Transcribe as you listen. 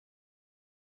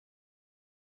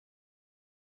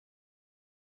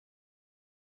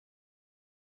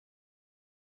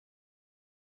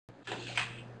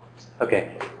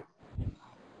Okay.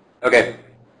 Okay.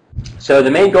 So the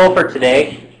main goal for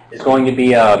today is going to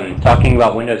be talking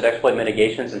about Windows exploit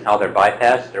mitigations and how they're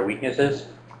bypassed, their weaknesses.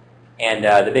 And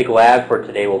the big lab for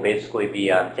today will basically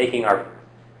be taking our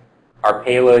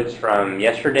payloads from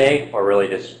yesterday, or really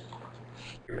just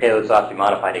your payloads will have to be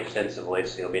modified extensively,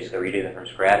 so you'll basically redo them from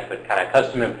scratch, but kind of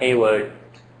customizing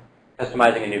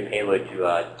a new payload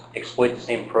to exploit the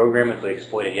same program as we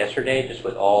exploited yesterday, just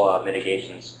with all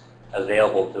mitigations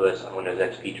available to us on Windows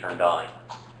XP turned on.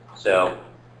 So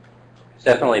it's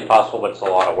definitely possible, but it's a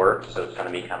lot of work, so it's going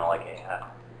to be kind of like a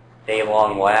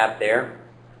day-long lab there.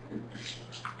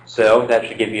 So that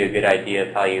should give you a good idea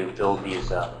of how you build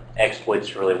these exploits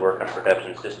to really work on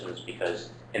production systems, because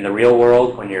in the real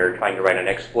world, when you're trying to write an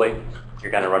exploit,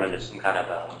 you're going to run into some kind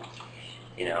of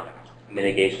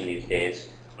mitigation these days,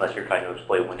 unless you're trying to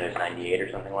exploit Windows 98 or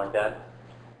something like that.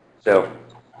 So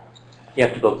you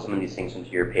have to build some of these things into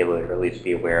your payload, or at least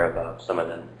be aware of some of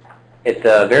them. At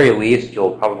the very least,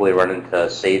 you'll probably run into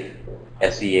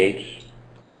SafeSEH,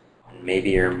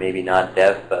 maybe or maybe not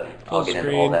dev, but I'll get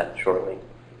into all that shortly.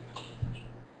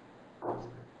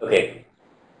 Okay,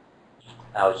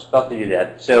 I was about to do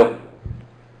that. So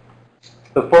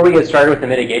before we get started with the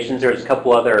mitigations, there's a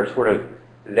couple other sort of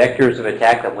vectors of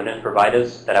attack that Windows provides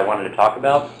us that I wanted to talk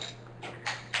about.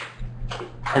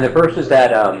 And the first is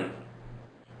that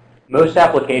most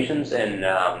applications in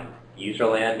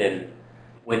userland in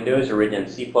Windows are written in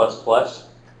C++,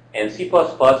 and C++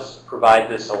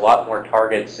 provides us a lot more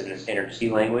targets in the standard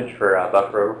C language for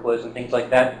buffer overflows and things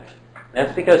like that. And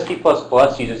that's because C++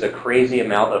 uses a crazy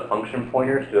amount of function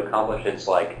pointers to accomplish its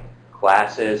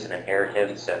classes and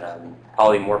inheritance and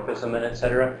polymorphism and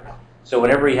etc. So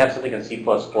whenever you have something in C++,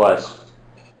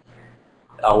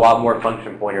 a lot more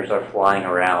function pointers are flying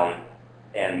around,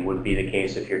 and would be the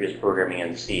case if you're just programming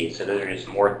in C. So those are just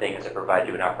more things that provide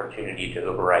you an opportunity to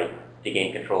overwrite to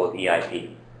gain control of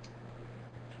EIP.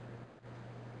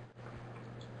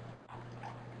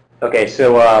 Okay,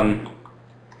 so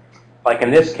like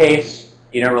in this case,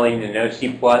 you don't really need to know C++.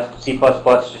 C++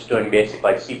 is just doing basic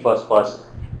C++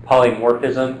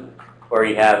 polymorphism, where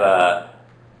you have a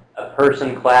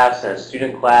person class and a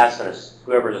student class, and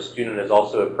whoever's a student is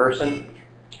also a person.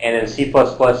 And in C++,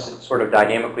 it sort of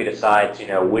dynamically decides,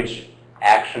 which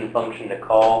action function to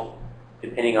call,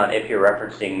 depending on if you're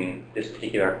referencing this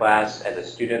particular class as a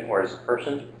student or as a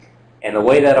person. And the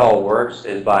way that all works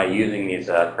is by using these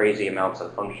crazy amounts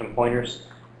of function pointers.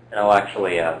 And I'll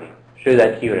actually show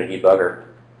that to you in a debugger.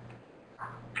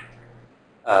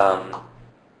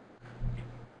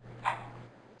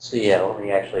 So yeah, let me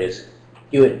actually just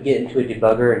get into a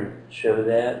debugger and show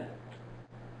that.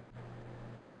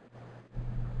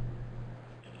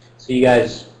 So you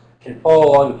guys can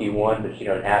follow along if you want, but you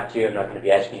don't have to. I'm not going to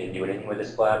be asking you to do anything with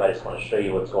this lab. I just want to show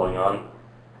you what's going on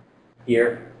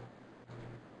here.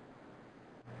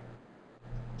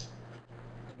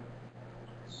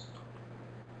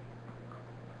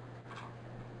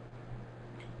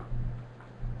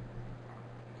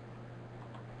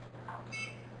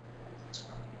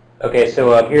 Okay,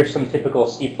 so here's some typical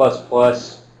C++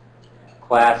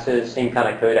 classes, same kind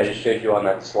of code I just showed you on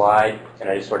that slide, and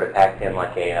I just sort of packed in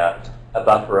like a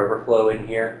buffer overflow in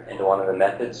here into one of the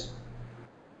methods.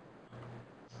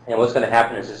 And what's going to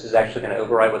happen is this is actually going to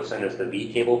override what's known as the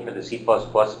V table for the C++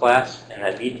 class, and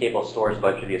that V table stores a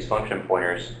bunch of these function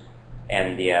pointers,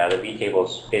 and the V table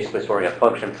is basically storing a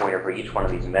function pointer for each one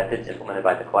of these methods implemented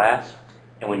by the class.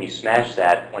 And when you smash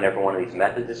that, whenever one of these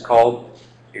methods is called,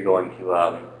 you're going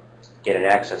to get an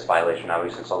access violation,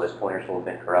 obviously, since all those pointers will have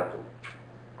been corrupted.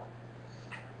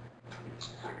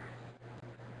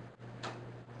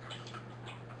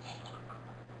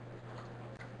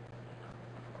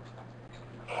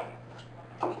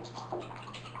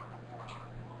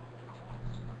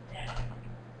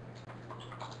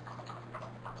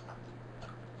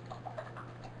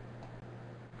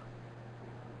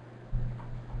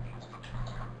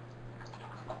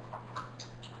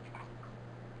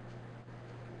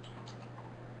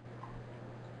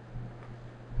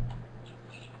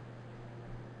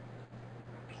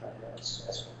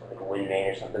 That's like a win main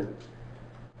or something.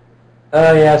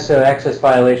 Yeah, so access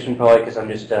violation probably because I'm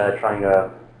just trying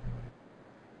to.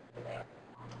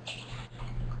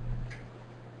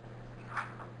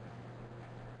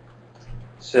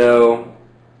 So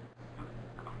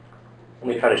let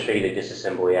me try to show you the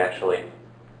disassembly actually.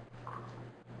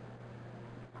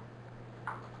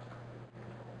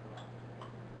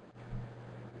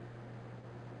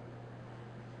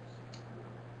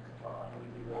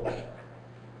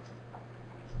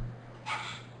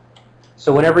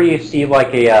 So whenever you see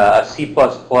like a C++,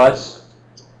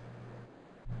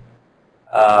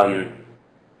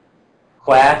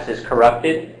 class is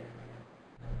corrupted,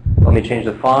 let me change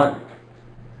the font.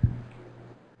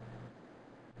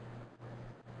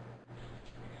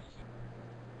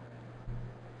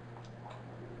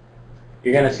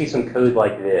 You're going to see some code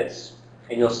like this.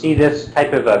 And you'll see this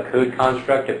type of a code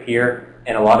construct appear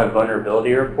in a lot of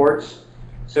vulnerability reports.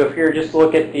 So if you're just to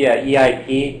look at the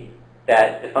EIP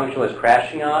that the function was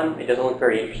crashing on, it doesn't look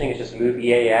very interesting. It's just move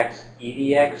EAX,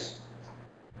 EDX.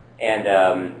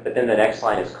 And, but then the next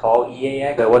line is call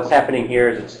EAX. So what's happening here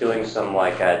is it's doing some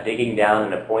like digging down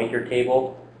in a pointer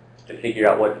table to figure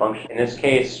out what function. In this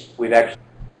case, we've actually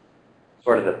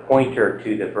sort of the pointer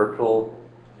to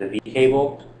the V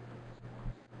table.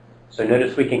 So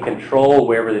notice we can control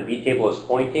wherever the V table is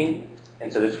pointing,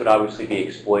 and so this would obviously be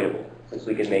exploitable. Since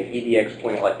we can make EDX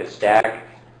point like a stack,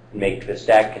 and make the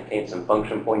stack contain some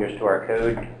function pointers to our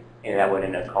code, and that would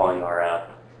end up calling our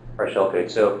shellcode.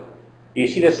 So you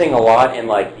see this thing a lot in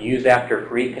like use after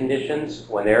free conditions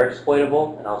when they're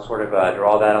exploitable, and I'll sort of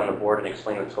draw that on the board and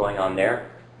explain what's going on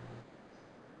there.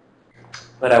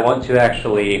 But I want to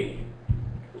actually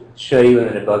show you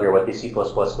in the debugger what these C++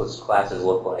 classes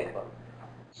look like.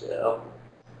 So,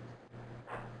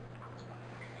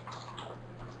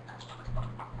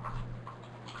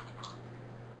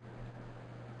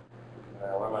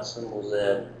 where are my symbols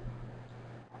at?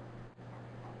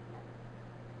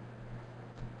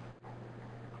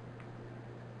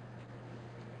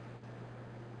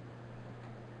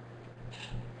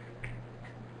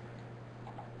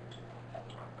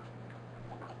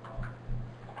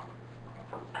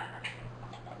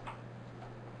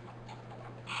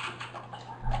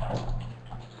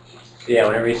 So yeah,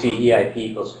 whenever you see EIP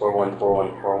equals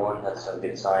 414141, that's a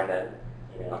good sign that,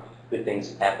 you know, good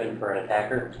things happen for an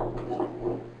attacker.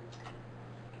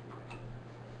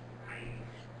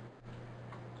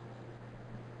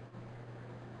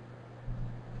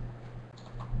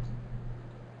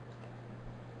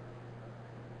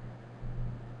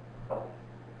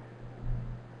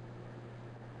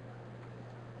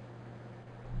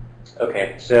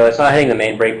 Okay, so it's not hitting the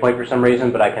main breakpoint for some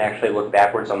reason, but I can actually look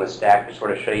backwards on the stack to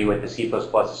sort of show you what the C++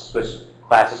 class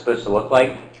is supposed to look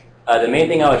like. The main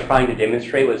thing I was trying to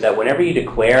demonstrate was that whenever you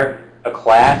declare a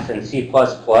class in C++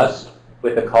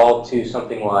 with a call to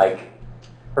something like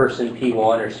person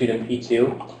P1 or student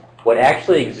P2, what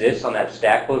actually exists on that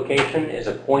stack location is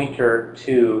a pointer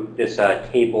to this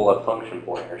table of function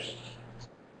pointers.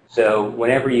 So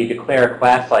whenever you declare a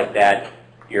class like that,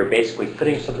 you're basically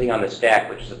putting something on the stack,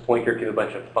 which is a pointer to a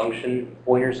bunch of function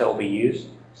pointers that will be used.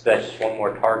 So that's just one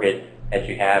more target that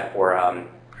you have for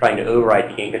trying to override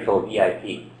to gain control of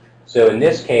EIP. So in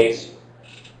this case,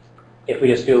 if we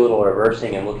just do a little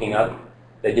reversing and looking up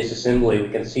the disassembly, we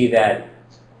can see that,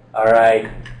 all right,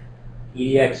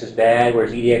 EDX is bad.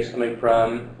 Where's EDX coming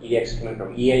from? EDX is coming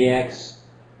from EAX.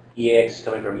 EAX is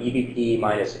coming from EBP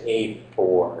minus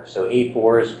A4. So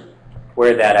A4 is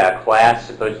where that class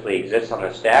supposedly exists on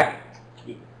the stack.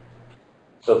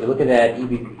 So if you look at that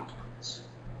EBP,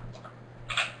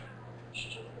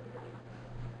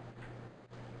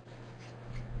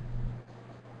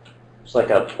 it's like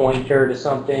a pointer to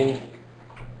something.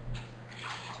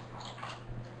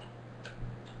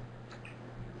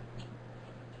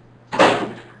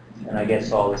 And I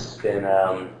guess all this has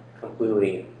been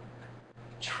completely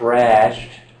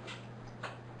trashed.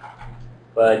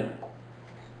 But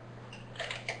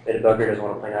the debugger doesn't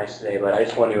want to play nice today, but I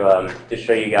just want to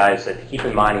show you guys that to keep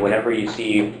in mind whenever you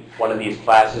see one of these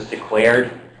classes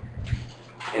declared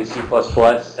in C++,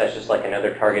 that's just like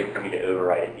another target for you to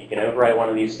override. You can override one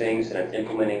of these things, and it's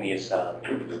implementing these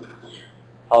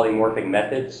polymorphic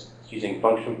methods using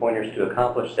function pointers to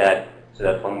accomplish that, so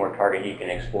that's one more target you can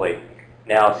exploit.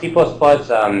 Now, C++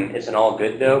 isn't all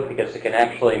good, though, because it can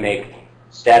actually make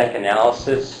static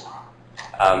analysis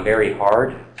very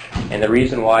hard. And the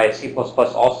reason why C++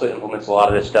 also implements a lot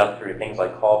of this stuff through things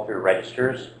like call-through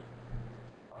registers.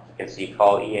 You can see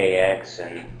call EAX,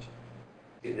 and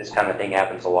this kind of thing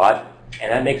happens a lot.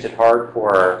 And that makes it hard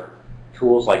for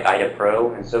tools like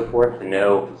IDA-Pro and so forth to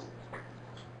know,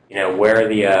 where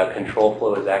the control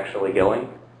flow is actually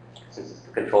going, since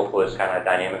the control flow is kind of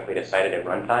dynamically decided at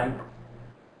runtime.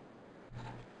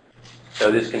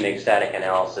 So this can make static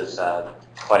analysis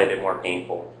quite a bit more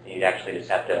painful. You'd actually just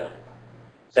have to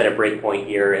set a breakpoint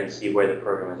here and see where the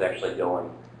program is actually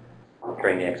going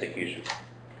during the execution.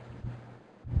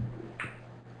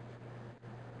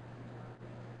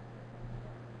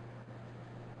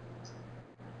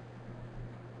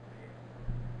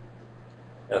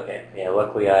 Okay, yeah,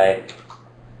 luckily I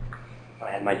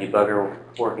had my debugger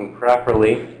working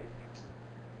properly.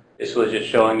 This was just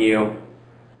showing you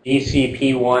DC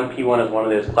P1. P1 is one of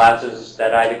those classes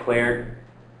that I declared.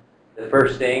 the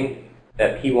first thing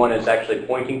that P1 is actually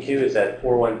pointing to is that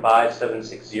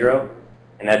 415760,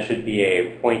 and that should be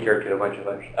a pointer to a bunch of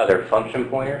other function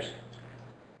pointers.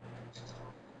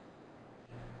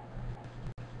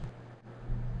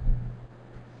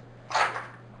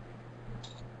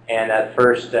 And at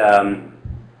first,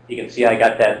 you can see I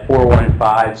got that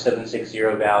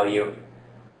 415760 value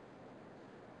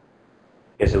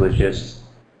because it was just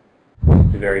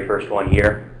the very first one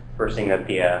here, first thing that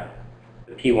the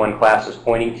P1 class is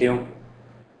pointing to.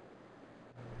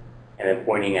 And then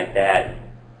pointing at that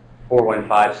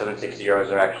 415760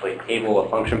 are actually a table of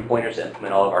function pointers that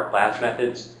implement all of our class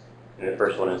methods. And the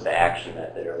first one is the action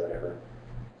method or whatever.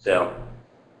 So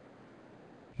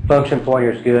function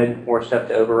pointer is good, more stuff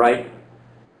to overwrite.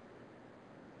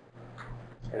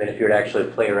 And then if you were to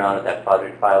actually play around with that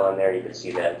project file in there, you can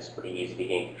see that it's pretty easy to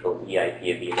gain control of the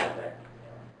EIP of the event there.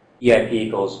 EIP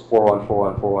equals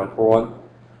 41414141.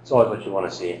 It's always what you want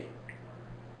to see.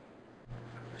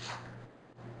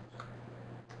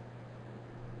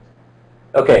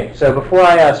 Okay, so before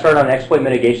I start on exploit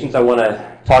mitigations, I want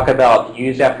to talk about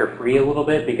use after free a little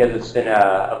bit because it's been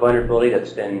a vulnerability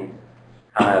that's been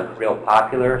kind of real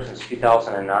popular since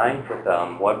 2009 with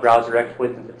web browser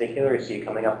exploits in particular. You see it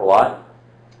coming up a lot.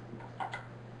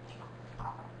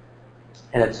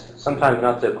 And it's sometimes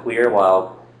not so clear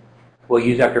what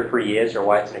use after free is or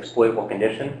why it's an exploitable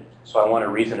condition. So I want to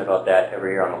reason about that over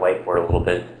here on the whiteboard a little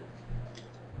bit.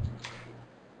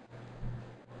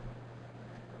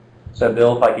 So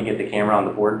Bill, if I could get the camera on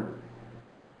the board.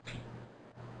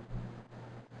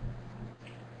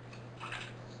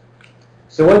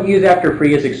 So what use after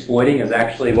free is exploiting is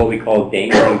actually what we call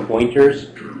dangling pointers,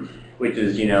 which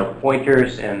is,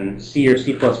 pointers in C or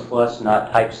C++,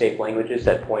 not type-safe languages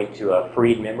that point to a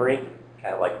freed memory,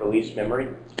 kind of like released memory.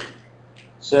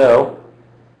 So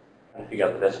I'm going to figure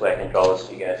out the best way I can draw this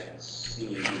so you guys can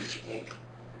see.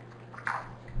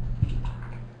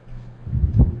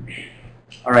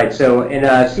 All right, so in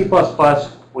C++,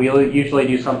 we'll usually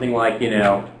do something like,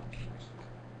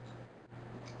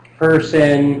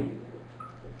 person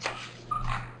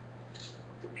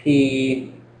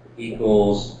P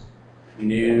equals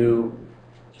new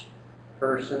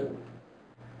person.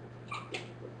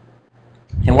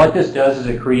 And what this does is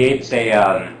it creates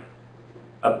a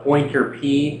pointer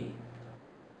P,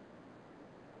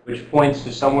 which points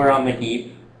to somewhere on the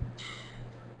heap.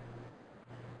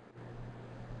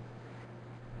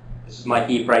 This is my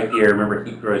heap right here. Remember,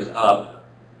 heap grows up.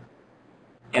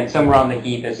 And somewhere on the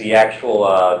heap is the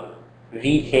actual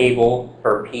V table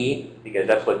for P, because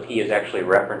that's what P is actually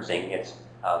referencing. It's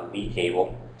V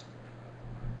table.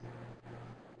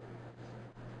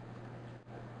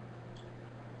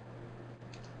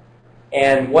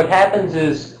 And what happens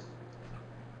is,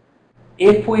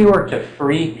 if we were to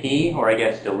free P, or I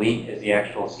guess delete is the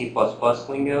actual C++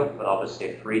 lingo, but I'll just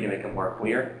say free to make it more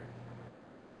clear.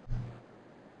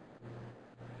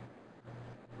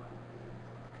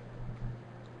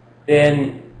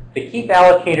 Then the heap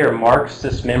allocator marks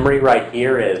this memory right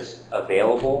here as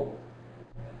available.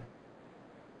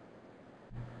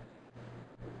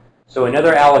 So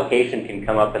another allocation can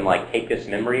come up and take this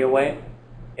memory away.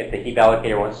 If the heap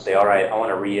allocator wants to say, all right, I want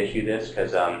to reissue this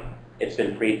because it's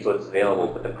been freed, so it's available.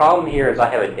 But the problem here is I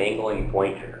have a dangling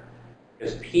pointer.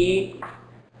 Because P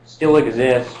still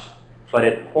exists, but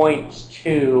it points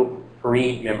to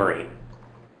freed memory.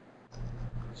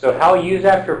 So how use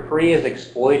after free is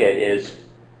exploited is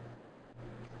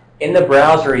in the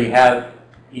browser you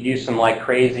do some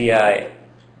crazy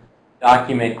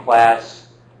document class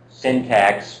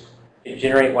syntax to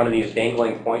generate one of these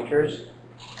dangling pointers,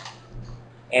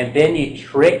 and then you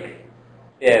trick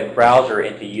the browser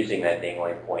into using that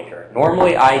dangling pointer.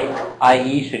 Normally,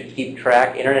 IE should keep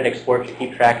track, Internet Explorer should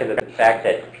keep track of the fact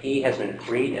that P has been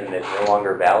freed and it's no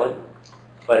longer valid.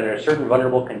 But under certain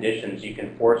vulnerable conditions, you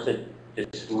can force it to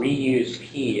just reuse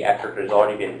P after it has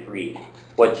already been freed.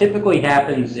 What typically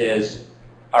happens is,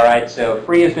 all right, so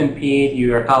free has been P'd,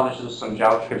 you accomplish this with some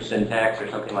JavaScript syntax or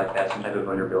something like that, some type of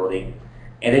vulnerability,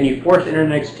 and then you force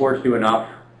Internet Explorer to do an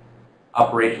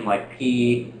operation like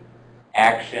P,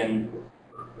 action.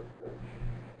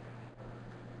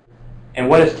 And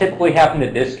what has typically happened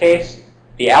in this case,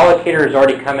 the allocator has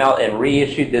already come out and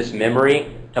reissued this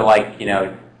memory to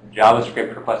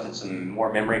JavaScript requested some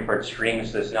more memory for its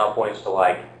strings, so this now points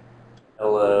to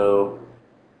hello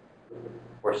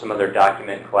or some other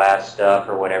document class stuff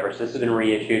or whatever. So this has been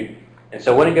reissued. And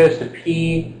so when it goes to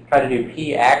P, try to do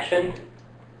P action,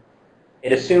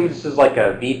 it assumes this is like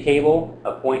a V table,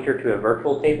 a pointer to a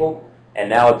virtual table, and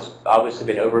now it's obviously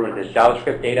been overridden with this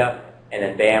JavaScript data, and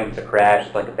then bam, it's a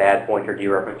crash, like a bad pointer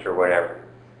dereference or whatever.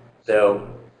 So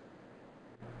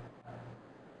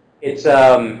It's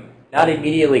not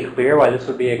immediately clear why this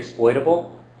would be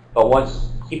exploitable, but once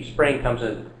keep spraying comes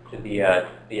into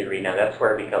the arena, that's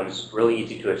where it becomes really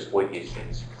easy to exploit these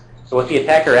things. So what the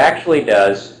attacker actually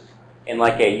does in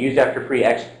like a use after free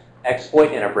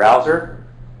exploit in a browser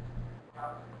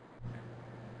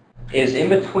is in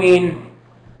between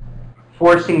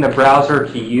forcing the browser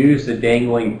to use the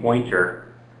dangling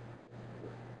pointer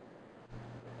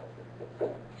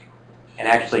and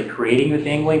actually creating the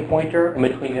dangling pointer, in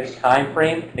between this time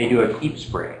frame, they do a keep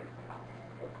spray.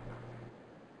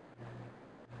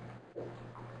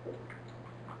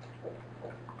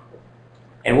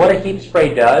 And what a heap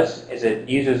spray does is it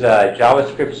uses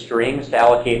JavaScript strings to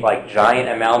allocate like giant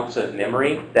amounts of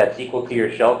memory that's equal to your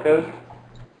shellcode.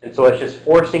 And so it's just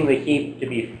forcing the heap to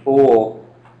be full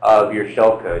of your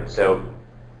shellcode. So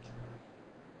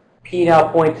P now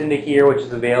points into here, which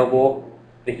is available.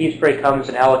 The heap spray comes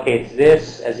and allocates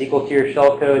this as equal to your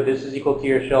shellcode, this is equal to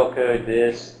your shellcode,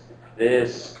 this,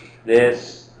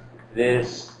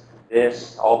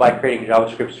 all by creating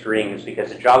JavaScript strings, because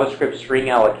the JavaScript string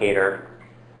allocator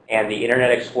and the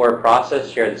Internet Explorer process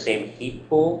share the same heap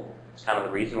pool. It's kind of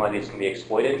the reason why these can be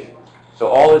exploited. So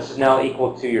all this is now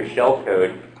equal to your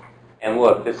shellcode. And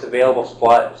look, this available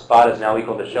spot is now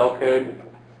equal to shellcode.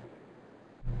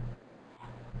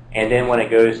 And then when it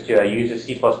goes to use the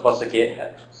C++ class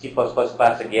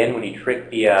again, when you trick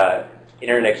the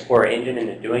Internet Explorer engine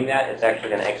into doing that, it's actually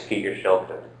going to execute your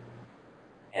shellcode.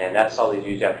 And that's how these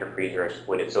use after frees are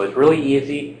exploited. So it's really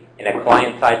easy in a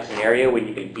client-side scenario when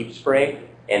you can heap spray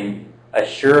and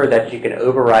assure that you can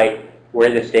overwrite where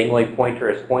this dangling pointer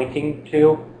is pointing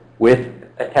to with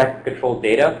attacker-controlled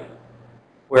data.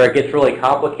 Where it gets really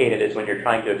complicated is when you're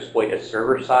trying to exploit a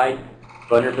server-side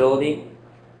vulnerability,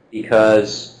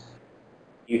 because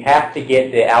you have to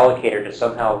get the allocator to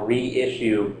somehow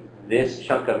reissue this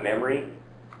chunk of memory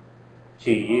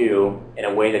to you in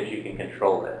a way that you can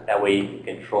control it. That way you can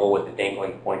control what the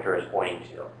dangling pointer is pointing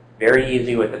to. Very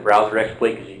easy with the browser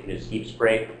exploit because you can just heap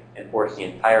spray and force the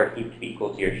entire heap to be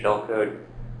equal to your shellcode.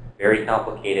 Very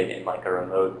complicated in like a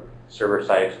remote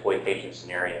server-side exploitation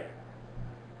scenario.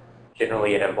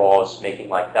 Generally, it involves making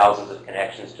like thousands of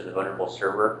connections to the vulnerable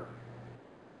server.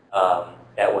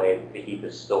 That way, the heap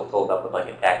is still filled up with like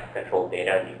attacker-controlled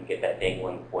data, and you can get that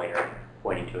dangling pointer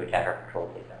pointing to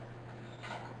attacker-controlled data.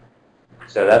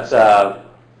 So that's a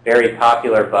very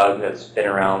popular bug that's been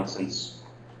around since,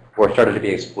 or started to be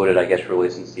exploited, I guess, really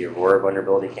since the Aurora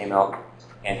vulnerability came out.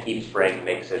 And heap spraying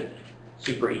makes it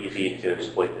super easy to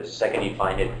exploit this. The second you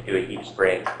find it, do a heap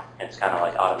spray, and it's kind of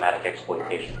like automatic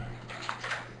exploitation.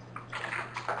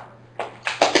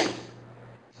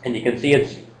 And you can see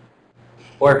it's,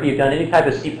 or if you've done any type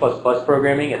of C++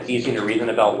 programming, it's easy to reason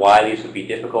about why these would be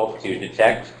difficult to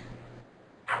detect.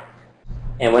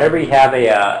 And whenever you have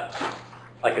a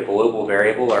like a global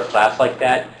variable or a class like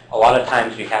that, a lot of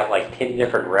times you have like 10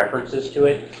 different references to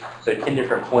it. So 10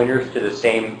 different pointers to the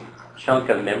same chunk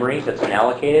of memory that's been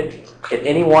allocated. If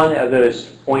any one of those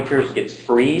pointers gets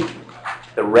freed,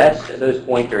 the rest of those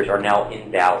pointers are now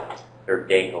invalid. They're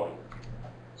dangling.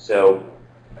 So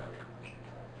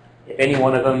if any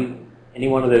one of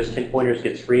those 10 pointers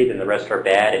gets freed, then the rest are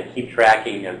bad, and keep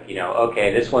tracking of,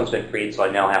 okay, this one's been freed, so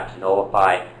I now have to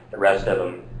nullify the rest of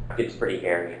them. It's pretty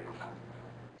hairy.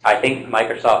 I think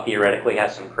Microsoft theoretically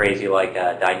has some crazy like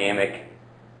dynamic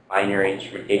binary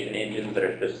instrumentation engines that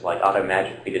are just like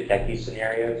automatically detect these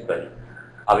scenarios, but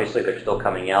obviously they're still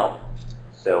coming out.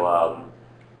 So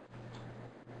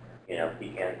you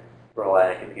can't rely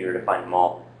on a computer to find them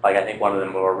all. Like I think one of the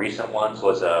more recent ones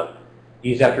was a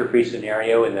use after free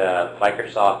scenario in the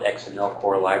Microsoft XML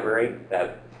core library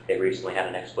that they recently had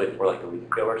an exploit for like a week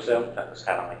ago or so. That was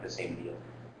kind of like the same deal.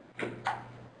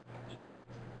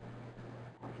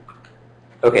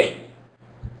 Okay,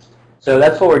 so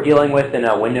that's what we're dealing with in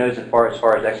Windows as far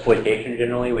as exploitation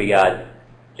generally. We got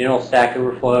general stack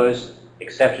overflows,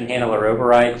 exception handler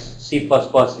overrides, C++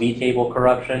 vtable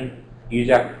corruption, use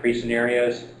after free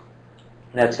scenarios.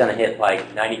 And that's going to hit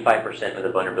like 95% of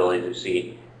the vulnerabilities we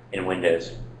see in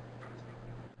Windows.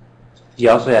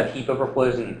 You also have heap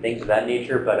overflows and things of that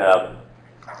nature, but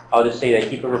I'll just say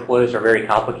that heap overflows are very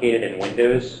complicated in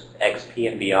Windows, XP,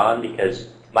 and beyond because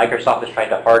Microsoft is trying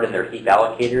to harden their heap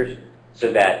allocators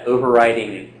so that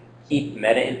overriding heap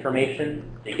meta information,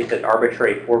 they get that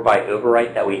arbitrary 4-byte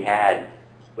overwrite that we had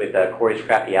with Corey's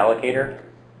crappy allocator,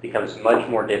 becomes much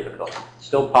more difficult. It's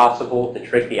still possible to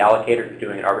trick the allocator to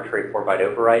doing an arbitrary 4-byte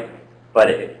overwrite, but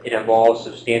it involves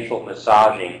substantial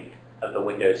massaging of the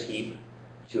Windows heap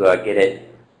to get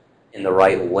it in the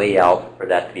right layout for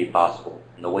that to be possible.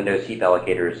 And the Windows heap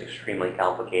allocator is extremely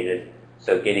complicated,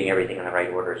 so getting everything in the right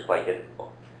order is quite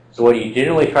difficult. So what you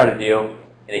generally try to do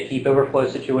in a heap overflow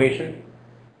situation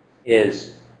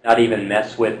is not even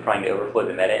mess with trying to overflow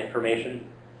the meta information.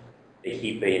 They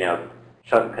keep the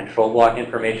chunk control block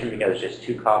information because it's just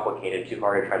too complicated, too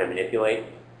hard to try to manipulate.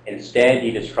 Instead,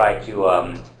 you just try to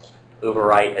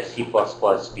overwrite a C++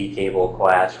 vtable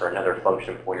class or another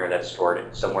function pointer that's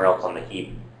stored somewhere else on the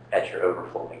heap that you're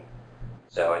overflowing.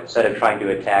 So instead of trying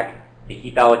to attack the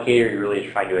heap allocator, you're really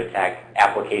trying to attack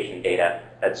application data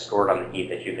that's stored on the heap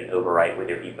that you can overwrite with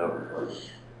your heap overflows.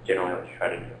 Generally what you try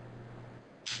to do.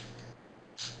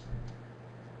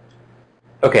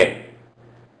 Okay,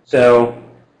 so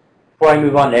before I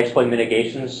move on to exploit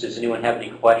mitigations, does anyone have any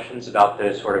questions about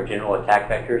those sort of general attack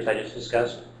vectors I just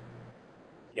discussed?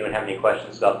 Anyone have any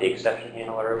questions about the exception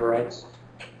handler overrides?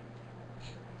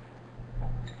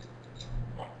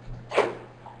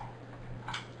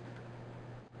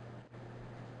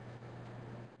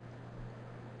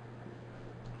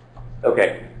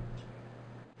 Okay.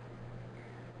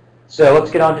 So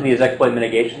let's get on to these exploit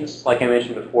mitigations. Like I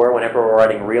mentioned before, whenever we're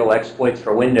writing real exploits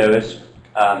for Windows,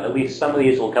 at least some of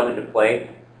these will come into play.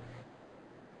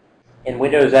 In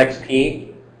Windows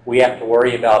XP, we have to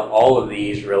worry about all of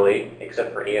these, really,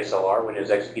 except for ASLR. Windows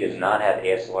XP does not have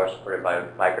ASLR supported by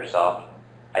Microsoft.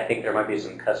 I think there might be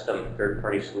some custom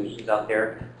third-party solutions out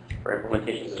there for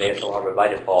implementations of ASLR, but by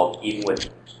default, even with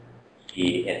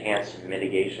the enhanced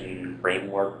mitigation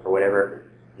framework or whatever,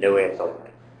 no ASLR.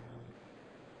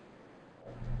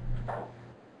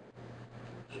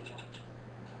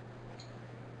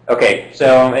 Okay,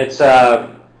 so it's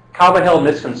a commonly held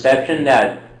misconception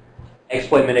that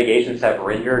exploit mitigations have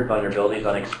rendered vulnerabilities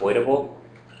unexploitable,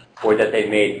 or that they've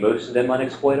made most of them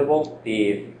unexploitable.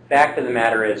 The fact of the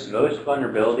matter is most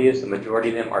vulnerabilities, the majority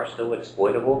of them, are still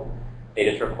exploitable. They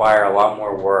just require a lot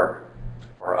more work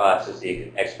for us as the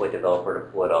exploit developer to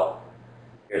pull it off.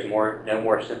 There's no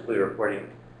more simply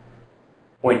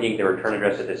pointing the return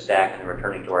address of the stack and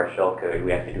returning to our shellcode.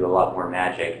 We have to do a lot more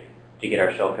magic to get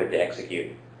our shellcode to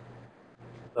execute.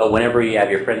 But whenever you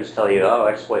have your friends tell you, oh,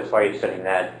 exploits, why are you studying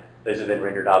that? Those have been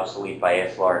rendered obsolete by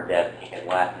ASLR and dev. You can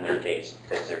laugh in their face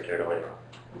because they're totally wrong.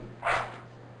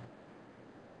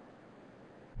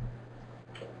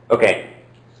 Okay,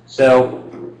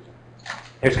 so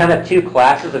there's kind of two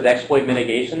classes of exploit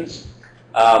mitigations.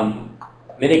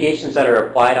 Mitigations that are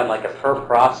applied on like a per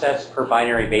process, per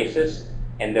binary basis,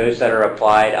 and those that are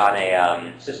applied on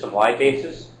a system-wide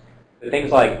basis. So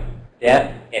things like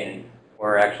def and,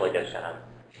 or actually just kind of.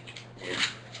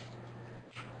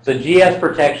 So GS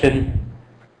protection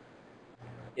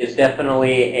is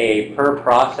definitely a per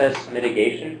process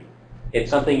mitigation.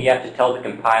 It's something you have to tell the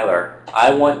compiler,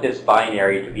 I want this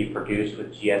binary to be produced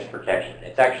with GS protection.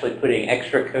 It's actually putting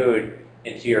extra code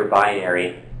into your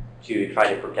binary to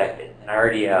try to protect it. And I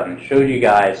already showed you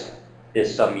guys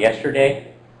this yesterday.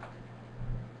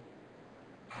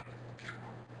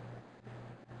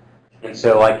 And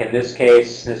so like in this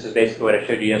case, this is basically what I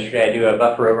showed you yesterday. I do a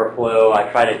buffer overflow. I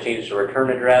try to change the return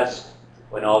address.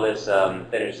 When all this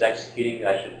finishes executing,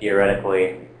 I should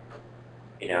theoretically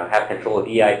have control of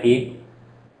EIP.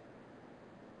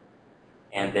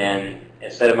 And then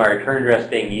instead of my return address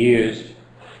being used,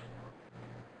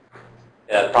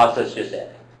 the process just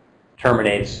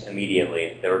terminates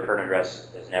immediately. The return address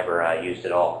is never used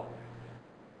at all.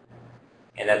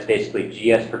 And that's basically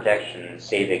GS protection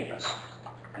saving us.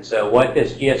 And so what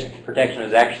this GS protection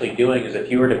is actually doing is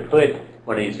if you were to put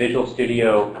one of these Visual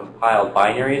Studio compiled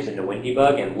binaries into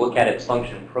WinDebug and look at its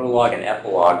function prolog and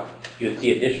epilogue, you would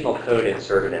see additional code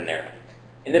inserted in there.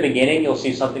 In the beginning, you'll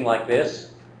see something like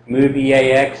this: move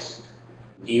EAX,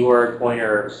 dword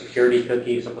pointer security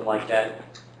cookie, something like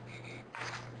that.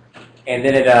 And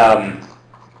then it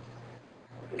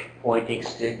pointing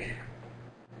stick.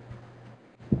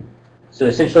 So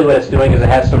essentially what it's doing is it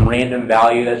has some random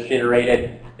value that's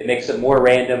generated. It makes it more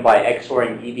random by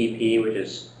XORing EBP, which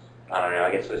is, I don't know,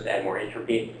 I guess supposed to add more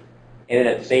entropy. And then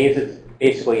it saves it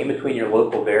basically in between your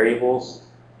local variables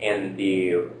and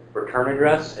the return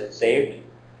address it's saved.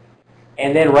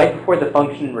 And then right before the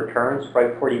function returns,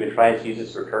 right before you even try to use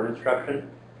this return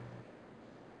instruction,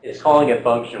 it's calling a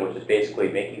function which is basically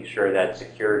making sure that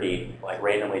security, like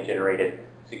randomly generated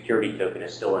security token,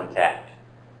 is still intact.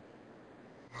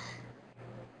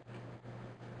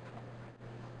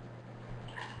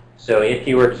 So if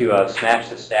you were to smash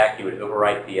the stack, you would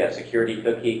overwrite the security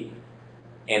cookie.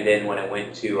 And then when it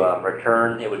went to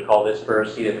return, it would call this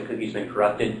first, see that the cookie's been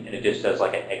corrupted, and it just does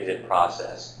like an exit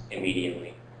process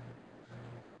immediately.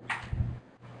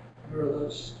 Where are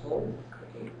those stored?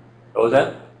 Cookie? What was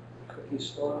that? Cookie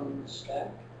stored on the stack?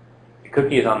 The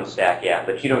cookie is on the stack, yeah,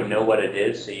 but you don't know what it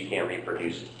is, so you can't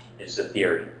reproduce it. It's a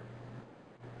theory.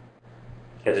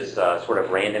 because it's sort of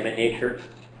random in nature.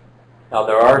 Now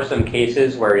there are some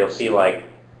cases where you'll see like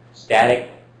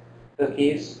static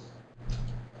cookies,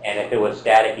 and if it was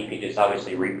static, you could just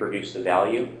obviously reproduce the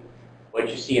value. What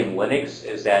you see in Linux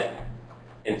is that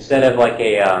instead of like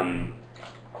a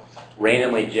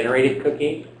randomly generated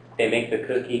cookie, they make the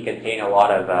cookie contain a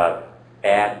lot of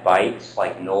bad bytes,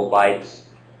 like null bytes,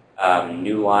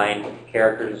 new line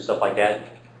characters and stuff like that.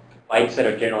 Bytes that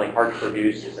are generally hard to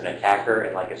produce as an attacker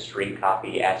and like a string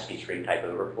copy, ASCII string type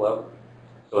overflow.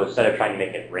 So instead of trying to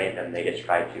make it random, they just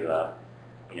try to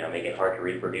make it hard to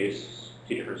reproduce.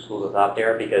 Two different schools of thought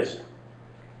there, because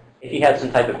if you had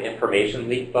some type of information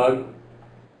leak bug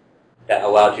that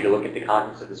allowed you to look at the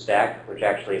contents of the stack, which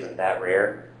actually isn't that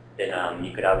rare, then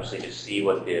you could obviously just see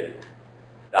what the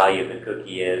value of the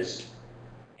cookie is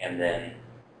and then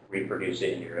reproduce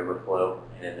it in your overflow,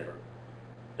 and then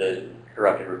the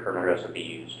corrupted return address would be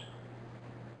used.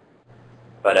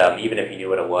 But even if you knew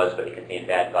what it was, but it contained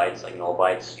bad bytes, like null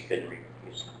bytes, you couldn't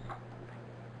reproduce.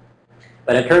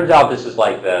 But it turns out this is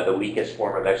like the weakest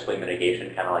form of exploit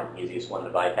mitigation, kind of like the easiest one to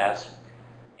bypass.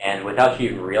 And without you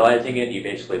even realizing it, you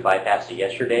basically bypassed it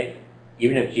yesterday.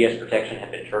 Even if GS protection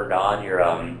had been turned on, your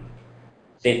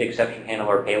safe exception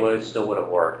handler payload still would have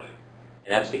worked.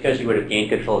 And that's because you would have gained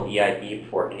control of EIP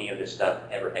before any of this stuff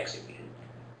ever executed.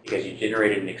 Because you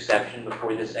generated an exception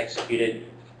before this executed.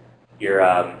 You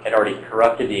had already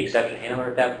corrupted the exception handler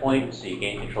at that point, so you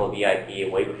gained control of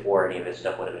EIP way before any of this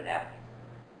stuff would have been happening.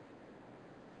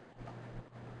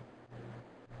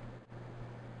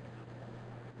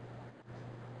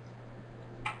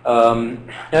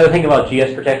 Another thing about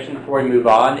GS protection before we move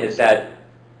on is that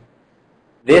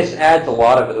this adds a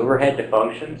lot of overhead to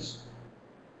functions.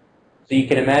 So you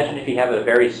can imagine if you have a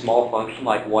very small function,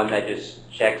 like one that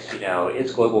just checks,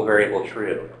 is global variable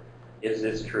true? Is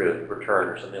this true? Return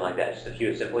or something like that. Just a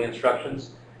few assembly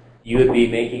instructions. You would be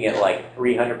making it like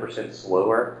 300%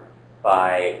 slower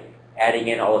by adding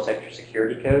in all this extra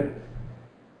security code.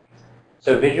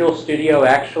 So Visual Studio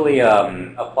actually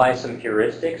applies some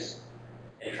heuristics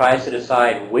and tries to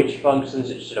decide which functions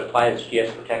it should apply this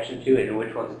GS protection to and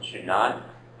which ones it should not.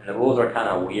 And the rules are kind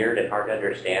of weird and hard to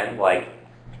understand. Like,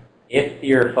 if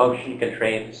your function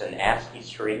contains an ASCII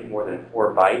string more than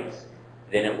 4 bytes,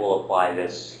 then it will apply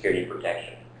this security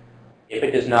protection. If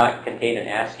it does not contain an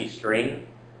ASCII string,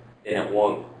 then it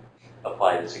won't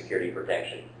apply the security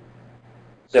protection.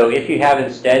 So if you have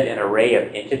instead an array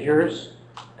of integers,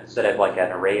 instead of like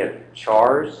an array of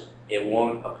chars, it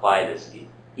won't apply this.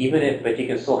 But you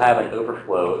can still have an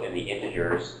overflow in the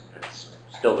integers. It's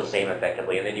still the same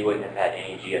effectively, and then you wouldn't have had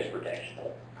any GS protection.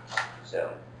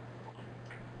 So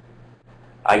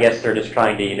I guess they're just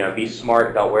trying to be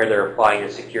smart about where they're applying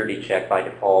the security check by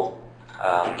default,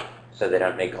 so they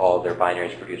don't make all of their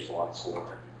binaries produce a lot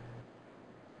slower.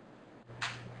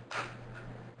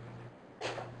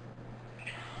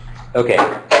 Okay.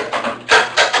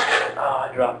 Oh,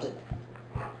 I dropped it.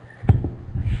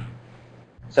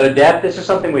 So depth, this is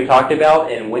something we talked about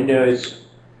in Windows,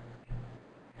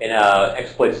 in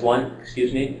exploits 1,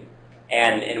 excuse me.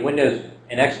 And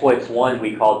in exploits 1,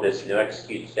 we called this no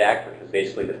execute stack, which was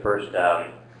basically the first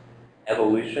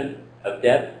evolution of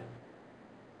depth.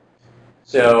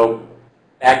 So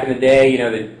back in the day,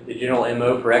 the general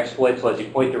MO for exploits was you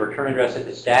point the return address at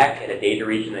the stack at a data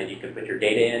region that you can put your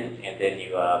data in, and then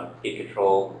you get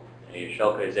control. Your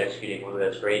shellcode is executing, well,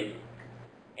 that's great.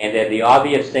 And then the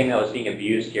obvious thing that was being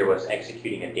abused here was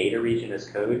executing a data region as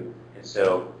code. And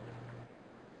so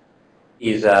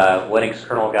these Linux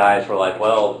kernel guys were like,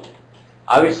 well,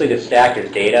 obviously the stack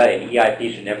is data and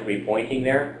EIP should never be pointing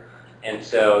there. And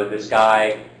so this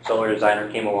guy, Solar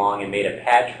Designer, came along and made a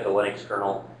patch for the Linux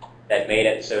kernel that made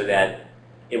it so that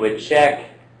it would check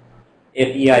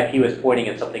if EIP was pointing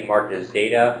at something marked as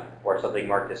data or something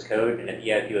marked as code. And if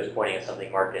EIP was pointing at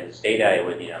something marked as data, it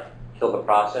would kill the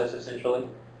process essentially.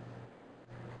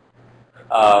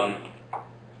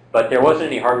 But there wasn't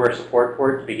any hardware support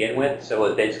for it to begin with, so it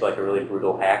was basically like a really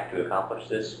brutal hack to accomplish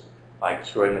this, like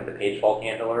screwing with the page fault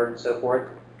handler and so forth.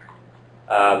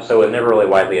 So it was never really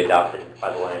widely adopted by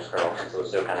the Linux kernel since it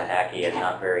was so kind of hacky and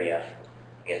not very,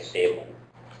 stable.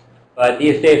 But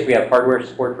these days we have hardware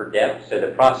support for depth, so the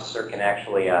processor can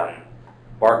actually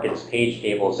mark its page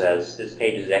tables as this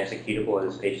page is executable and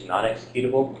this page is not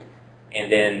executable.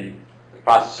 And then the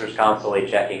processor's constantly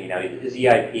checking, is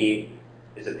EIP,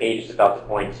 is the page it's about to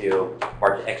point to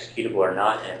marked executable or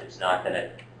not, and if it's not, then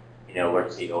it,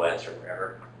 alerts the OS or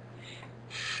whatever.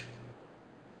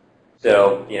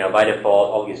 So, by default,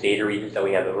 all these data regions that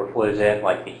we have overflows in,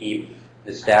 like the heap,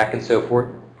 the stack, and so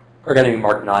forth, are going to be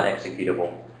marked not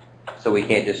executable. So we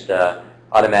can't just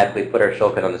automatically put our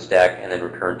shellcode on the stack and then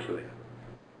return to it.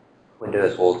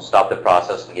 Windows will stop the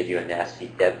process and give you a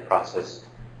nasty dep process,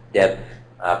 dep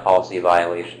policy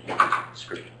violation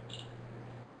description.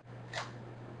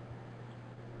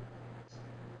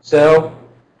 So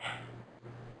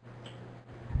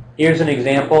here's an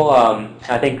example.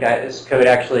 I think this code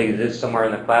actually exists somewhere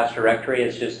in the class directory.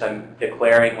 It's just I'm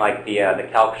declaring like the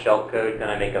calc shell code, then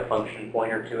I make a function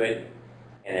pointer to it,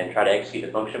 and then try to execute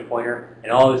the function pointer.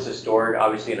 And all this is stored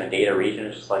obviously in a data region.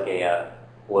 It's just like a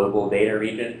global data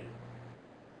region.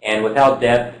 And without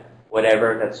dep,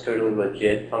 whatever, that's totally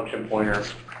legit. Function pointer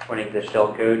pointing to the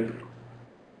shell code.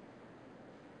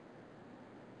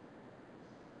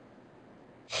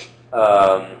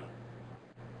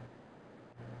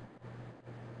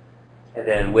 And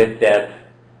then with dep,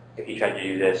 if you tried to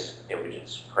do this, it would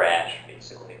just crash,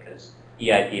 basically, because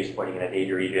EIP is pointing in a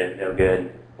data region, no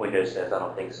good. Windows says, I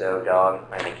don't think so, dog,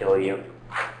 I'm going to kill you.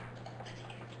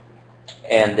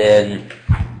 And then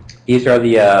these are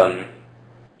the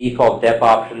default dep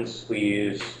options we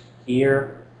use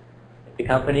here at the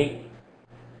company.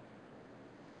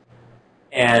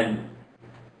 And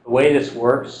the way this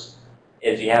works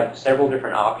is you have several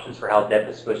different options for how dep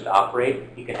is supposed to operate.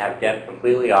 You can have dep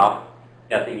completely off,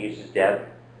 nothing uses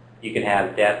dep. You can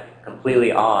have dep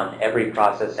completely on, every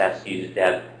process has to use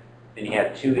dep. Then you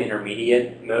have two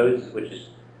intermediate modes, which is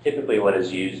typically what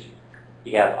is used.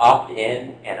 You have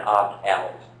opt-in and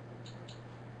opt-out.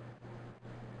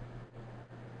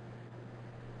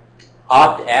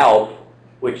 Opt-out,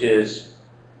 which is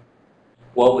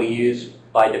what we use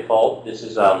by default. This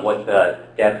is what the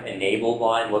dep enabled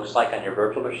line looks like on your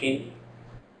virtual machine.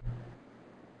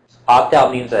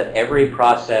 Opt-out means that every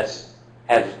process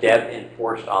has dep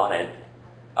enforced on it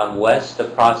unless the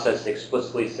process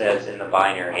explicitly says in the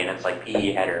binary, and it's like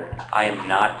PE header, I am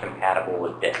not compatible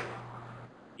with dep.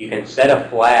 You can set a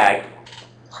flag,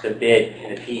 the bit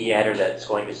in the PE header that's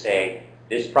going to say,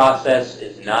 this process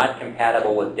is not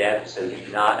compatible with dep, so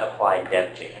do not apply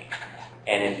dep to me.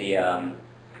 And in the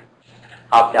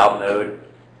opt-out mode,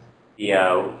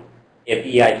 if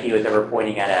EIP was ever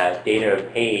pointing at a data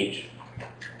page,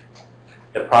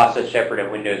 the process shepherd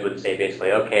in Windows would say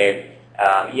basically, okay,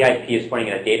 EIP is pointing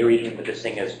at a data region, but this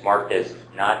thing is marked as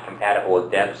not compatible with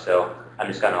dep, so I'm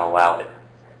just going to allow it.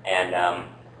 And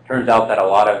turns out that a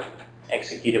lot of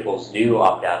executables do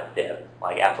opt out of dep,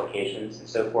 like applications and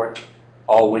so forth.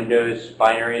 All Windows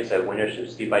binaries that Windows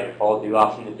should see by default do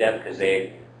opt into dep because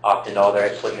they opt into all their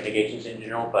exploit mitigations in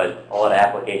general, but a lot of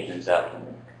applications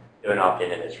don't opt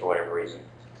into this for whatever reason.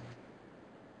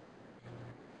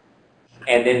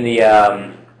 And then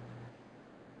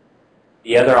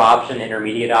the other option,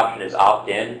 intermediate option, is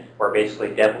opt-in, where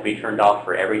basically dep will be turned off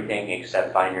for everything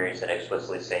except binaries that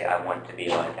explicitly say I want to be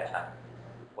like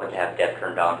want to have dep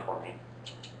turned on for me.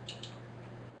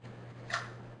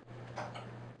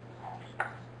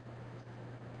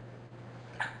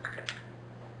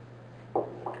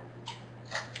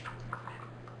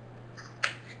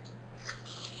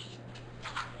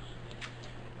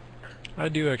 I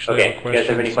do actually have a question. You guys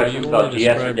have any questions about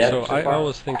GS or dep? So I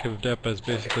always think of dep as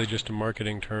basically just a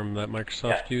marketing term that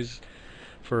Microsoft uses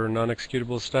for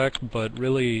non-executable stack, but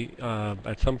really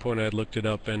at some point I looked it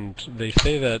up and they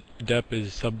say that dep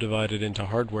is subdivided into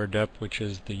hardware dep, which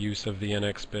is the use of the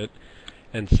NX bit,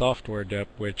 and software dep,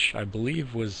 which I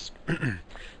believe was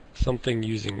something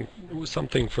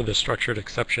for the structured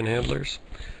exception handlers.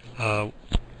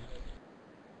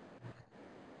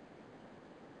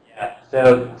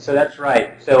 So that's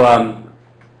right. So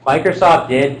Microsoft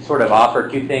did sort of offer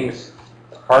two things,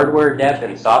 hardware dep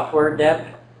and software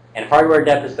dep. And hardware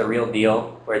dep is the real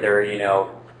deal, where they're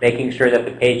making sure that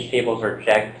the page tables are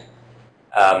checked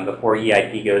before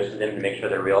EIP goes to them to make sure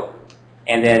they're real.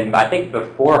 And then I think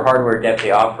before hardware dep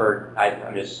they offered,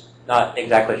 I'm just not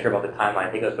exactly sure about the timeline,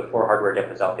 I think it was before hardware dep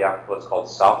was out, they offered what's called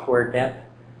software dep.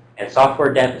 And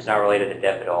software dep is not related to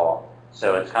dep at all.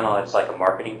 So it's like a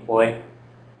marketing ploy.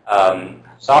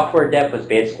 Software dep was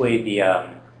basically the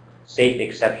safe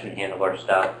exception handler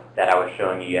stuff that I was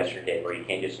showing you yesterday, where you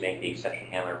can't just make the exception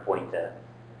handler point to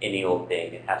any old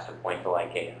thing. It has to point to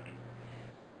like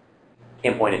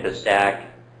can't point at the stack,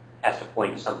 has to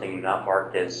point to something not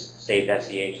marked as saved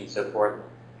SEH and so forth.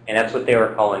 And that's what they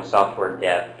were calling software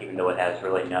dep, even though it has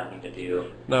really nothing to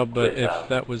do. No, but with, if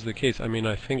that was the case, I mean,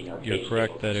 I think you're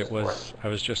correct that it was. I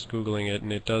was just Googling it,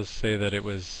 and it does say that it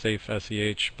was safe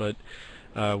SEH, but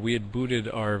we had booted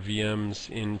our VMs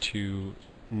into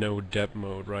no dep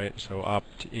mode, right? So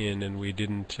opt in, and we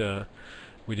didn't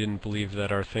believe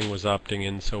that our thing was opting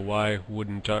in. So why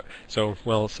wouldn't so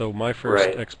my first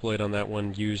exploit on that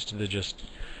one used the just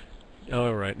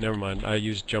Oh, right, never mind. I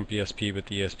used jump ESP, but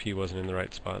the ESP wasn't in the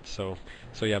right spot. So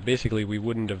yeah, basically we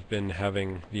wouldn't have been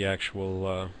having the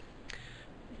actual.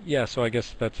 Yeah, so I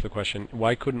guess that's the question.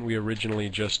 Why couldn't we originally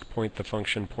just point the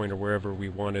function pointer wherever we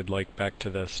wanted, like back to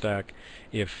the stack,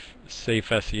 if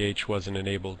SafeSEH wasn't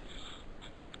enabled?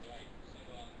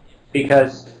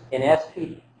 Because in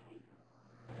SP,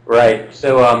 right,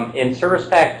 so in Service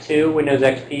Pack 2, Windows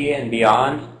XP and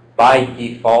beyond, by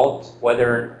default,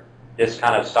 whether this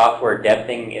kind of software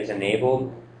depthing is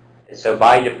enabled, so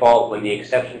by default, when the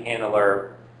exception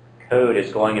handler code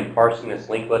is going and parsing this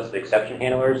linked list of exception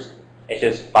handlers, it's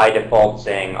just by default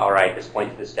saying, all right, this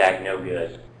point to the stack, no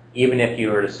good. Even if you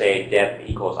were to say dep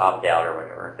equals opt-out or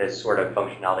whatever, this sort of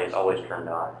functionality is always turned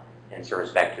on in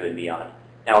Service Pack 2 and beyond.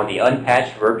 Now, with the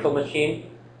unpatched virtual machine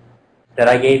that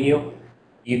I gave you,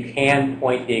 you can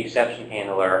point the exception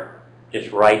handler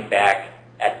just right back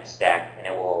at the stack, and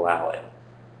it will allow it.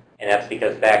 And that's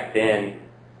because back then,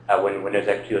 when Windows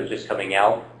XP was just coming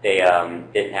out, they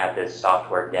didn't have this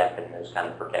software depth and those kind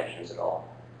of protections at all.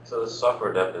 So the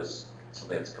software depth is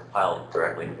something that's compiled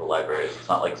directly into the libraries. It's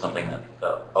not like something that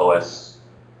the OS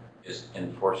is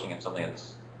enforcing. It's something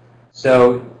that's...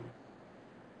 So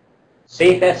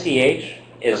SafeSEH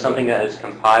is something that is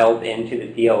compiled into the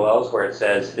DLLs where it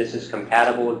says this is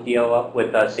compatible with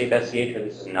SafeSEH or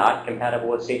this is not compatible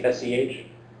with SafeSEH.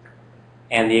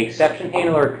 And the exception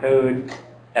handler code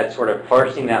that's sort of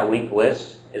parsing that linked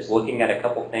list is looking at a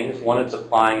couple things. One, it's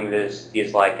applying these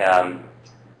SafeSEH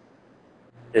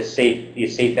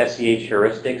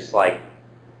heuristics, like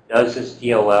does this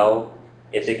DLL,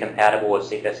 is it compatible with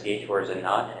SafeSEH or is it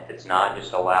not? And if it's not,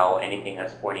 just allow anything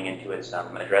that's pointing into its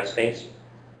address space.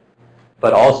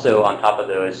 But also on top of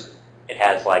those, it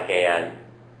has like a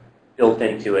built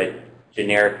into it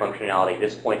generic functionality.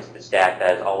 This points to the stack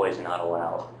that is always not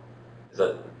allowed. Is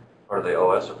that part of the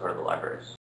OS or part of the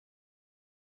libraries?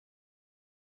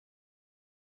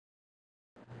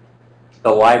 The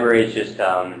libraries just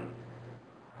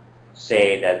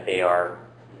say that they are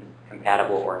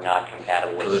compatible or not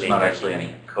compatible with So there's not SafeSEH. actually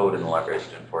any code in the libraries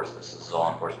to enforce this. This is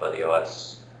all enforced by the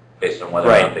OS based on whether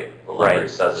or not the library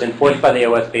says It's it. enforced by the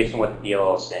OS based on what the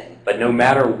DLL is saying. But no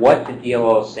matter what the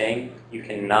DLL is saying, you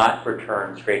cannot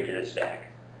return straight to the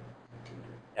stack.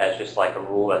 That's just like a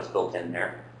rule that's built in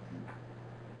there.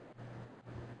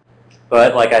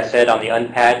 But like I said, on the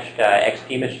unpatched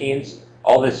XP machines,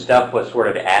 all this stuff was sort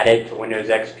of added to Windows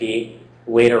XP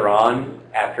later on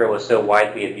after it was so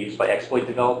widely abused by exploit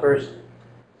developers.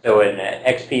 So in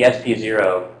XP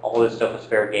SP0, all this stuff was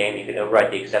fair game. You could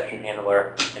override the exception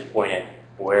handler and point it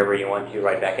wherever you want to,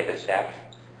 right back at the stack.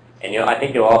 And I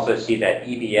think you'll also see that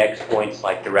EBX points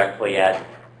like directly at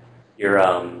your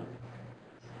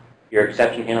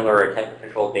exception handler or template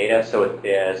control data. So if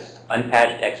there's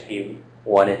unpatched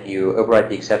XP1, if you override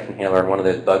the exception handler and one of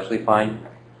those bugs we find,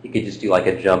 you could just do like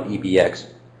a jump EBX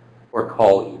or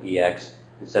call EBX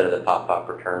instead of the pop-pop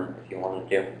return if you wanted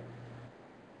to.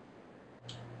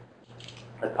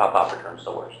 The pop-pop return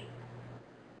still works.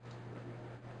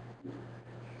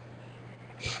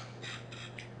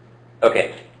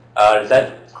 Okay, does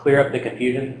that clear up the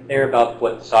confusion there about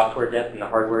what the software depth and the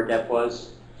hardware depth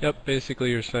was? Yep,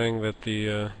 basically you're saying that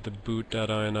the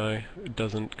boot.ini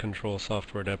doesn't control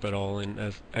software dep at all in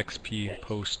as XP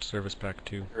post Service Pack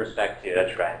 2. Service Pack 2,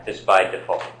 that's right, just by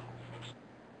default.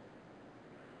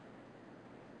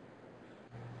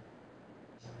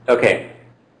 Okay,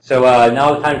 so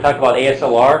now it's time to talk about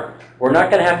ASLR. We're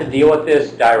not going to have to deal with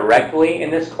this directly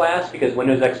in this class because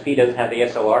Windows XP doesn't have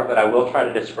ASLR, but I will try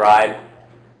to describe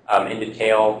in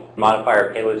detail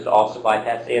modifier payloads to also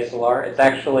bypass ASLR. It's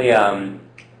actually,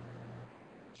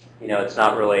 it's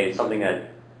not really something that's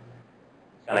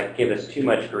going to give us too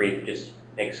much grief. It just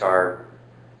makes our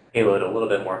payload a little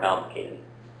bit more complicated.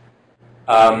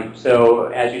 So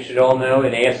as you should all know,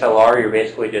 in ASLR, you're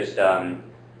basically just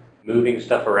moving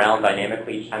stuff around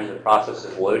dynamically each time the process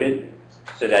is loaded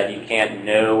so that you can't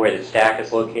know where the stack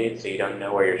is located, so you don't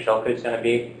know where your shellcode is going to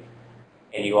be.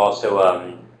 And you also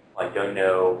don't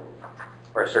know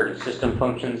where certain system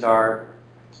functions are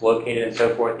located and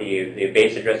so forth. The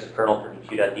base address of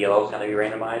kernel32.dll is going to be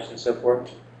randomized and so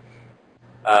forth.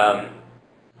 But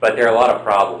there are a lot of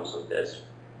problems with this.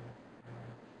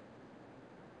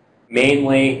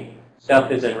 Mainly, stuff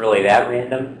isn't really that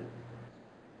random,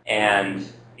 and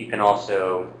you can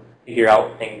also figure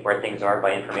out where things are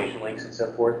by information links and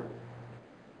so forth.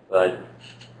 But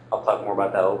I'll talk more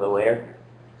about that a little bit later.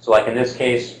 So like in this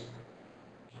case,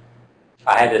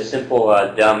 I had this simple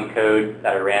dumb code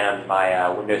that I ran on my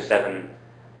Windows 7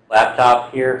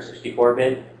 laptop here,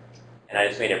 64-bit, and I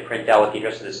just made it print out what the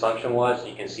address of this function was.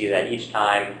 You can see that each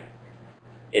time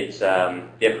it's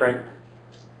different.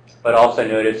 But also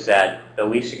notice that the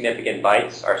least significant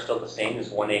bytes are still the same as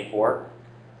 1A4.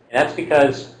 And that's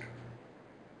because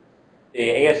the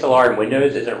ASLR in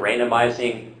Windows isn't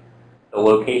randomizing the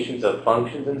locations of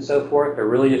functions and so forth. They're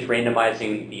really just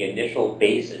randomizing the initial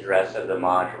base address of the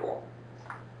module.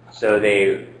 So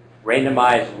they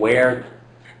randomize where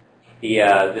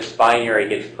this binary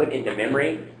gets put into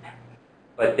memory,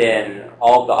 but then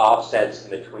all the offsets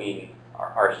in between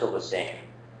are still the same.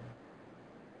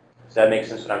 Does that make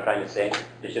sense what I'm trying to say?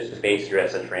 It's just the base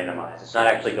address that's randomized. It's not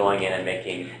actually going in and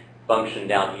making function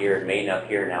down here and main up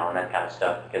here now and that kind of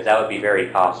stuff, because that would be very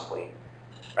costly.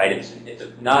 Right? It's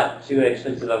not too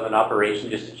expensive of an operation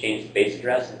just to change the base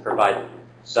address and provide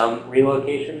some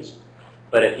relocations.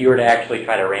 But if you were to actually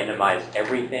try to randomize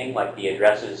everything, like the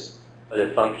addresses of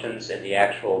the functions and the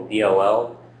actual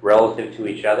DLL relative to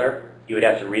each other, you would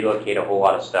have to relocate a whole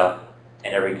lot of stuff.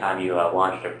 And every time you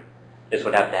launched it, this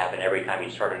would have to happen every time you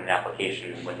started an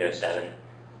application in Windows 7.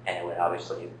 And it would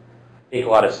obviously take a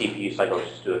lot of CPU cycles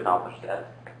just to accomplish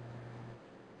that.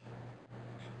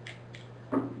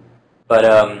 But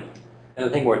another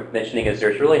thing worth mentioning is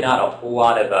there's really not a whole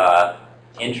lot of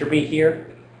entropy here.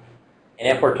 And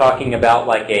if we're talking about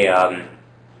like a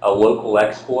local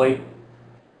exploit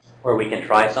where we can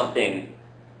try something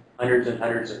hundreds and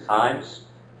hundreds of times,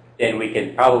 then we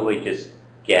can probably just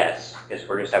guess, because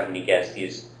we're just having to guess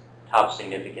these top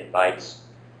significant bytes.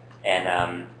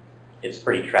 And it's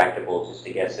pretty tractable just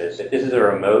to guess this. If this is a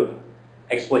remote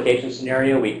exploitation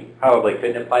scenario, we probably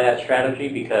couldn't apply that strategy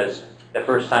because the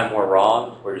first time we're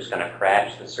wrong, we're just going to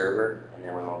crash the server, and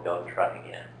then we won't be able to try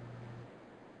again.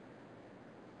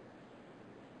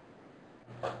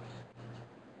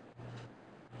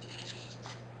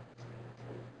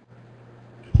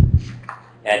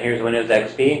 And here's Windows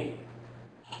XP.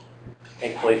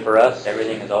 Thankfully for us,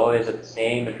 everything is always at the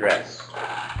same address.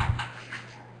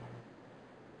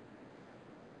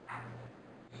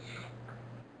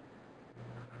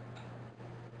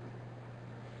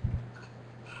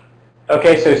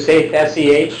 Okay, so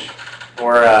SafeSEH,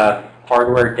 or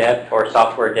hardware dev, or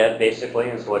software dev, basically,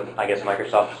 is what I guess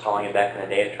Microsoft was calling it back in the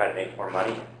day to try to make more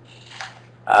money.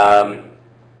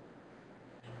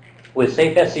 With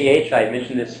SafeSEH, I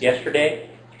mentioned this yesterday.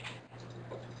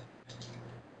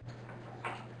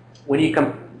 When you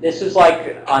this is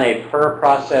like on a per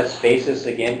process basis,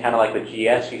 again, kind of like with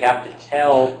GS, you have to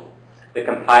tell the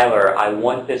compiler, I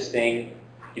want this thing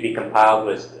to be compatible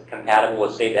with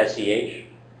SafeSEH.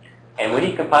 And when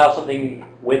you compile something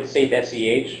with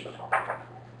SafeSEH,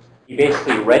 you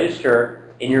basically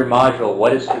register in your module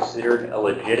what is considered a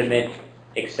legitimate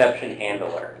exception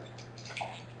handler.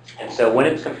 And so when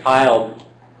it's compiled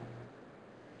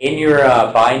in your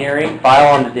binary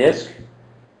file on the disk,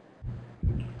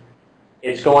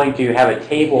 it's going to have a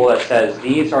table that says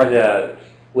these are the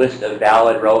list of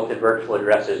valid relative virtual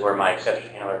addresses where my exception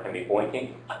handler can be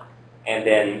pointing. And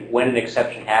then when an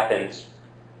exception happens,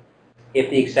 if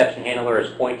the exception handler is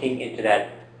pointing into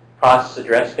that process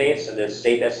address space of this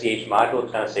SafeSEH module,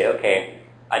 it's going to say, okay,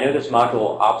 I know this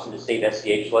module opts into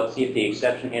SafeSEH. Let's see if the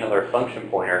exception handler function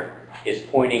pointer is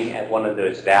pointing at one of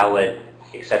those valid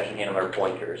exception handler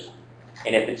pointers.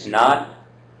 And if it's not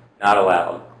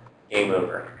allowed. Game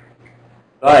over.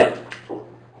 But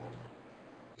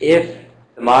if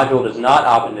the module does not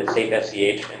opt into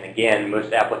SafeSEH, and again,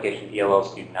 most application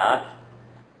DLLs do not,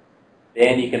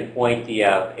 then you can point the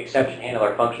exception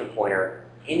handler function pointer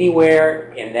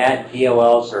anywhere in that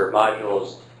DLL's or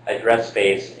module's address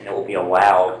space, and it will be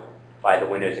allowed by the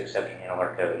Windows exception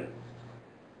handler code.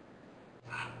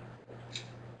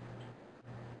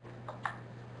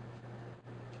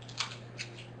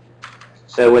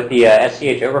 So with the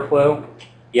SEH overflow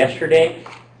yesterday,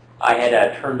 I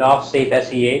had turned off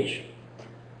SafeSEH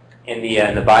in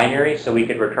the binary, so we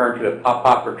could return to a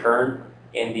pop-pop return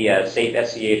in the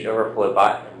SafeSEH overflow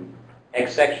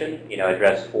X section,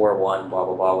 address 4.1, blah,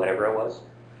 blah, blah, whatever it was.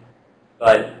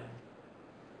 But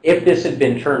if this had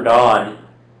been turned on,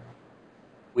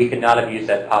 we could not have used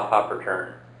that pop-pop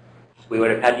return. We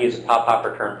would have had to use a pop-pop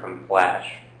return from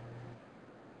Flash,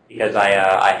 because I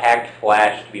hacked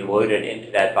Flash to be loaded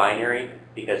into that binary,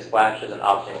 because Flash doesn't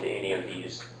opt into any of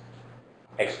these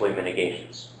exploit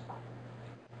mitigations.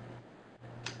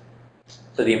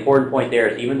 So the important point there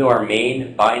is, even though our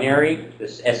main binary,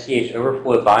 this SEH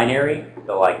overflow binary,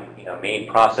 the main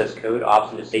process code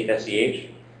opts into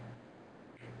SafeSEH,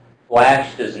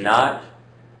 Flash does not.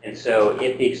 And so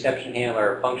if the exception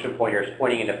handler function pointer is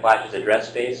pointing into Flash's address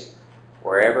space,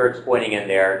 wherever it's pointing in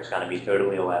there, it's going to be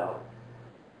totally allowed,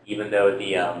 even though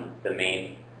the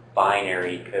main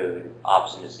binary code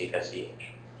opts into SafeSEH.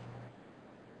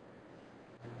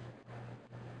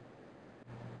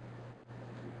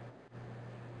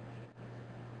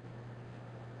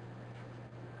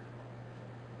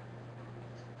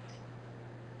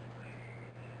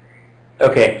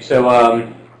 Okay,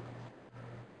 so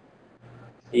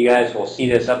you guys will see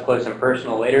this up close and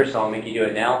personal later, so I'll make you do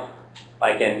it now.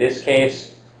 Like in this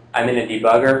case, I'm in a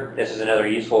debugger. This is another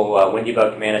useful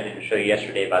WinDebug command I didn't show you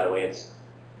yesterday, by the way.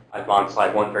 I'm on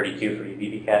slide 132 for you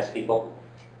VBcast people.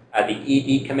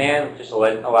 The ed command just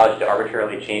allows you to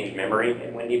arbitrarily change memory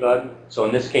in WinDebug. So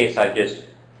in this case, I've just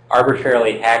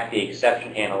arbitrarily hacked the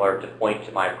exception handler to point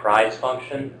to my prize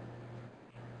function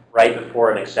right before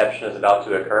an exception is about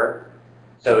to occur.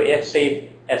 So if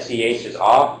SafeSEH is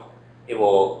off, it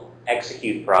will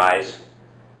execute prize.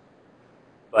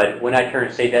 But when I turn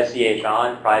SafeSEH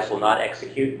on, prize will not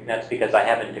execute. And that's because I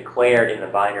haven't declared in the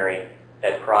binary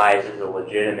that prize is a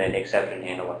legitimate exception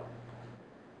handler.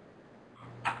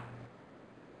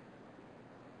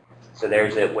 So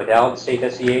there's it without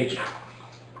SafeSEH.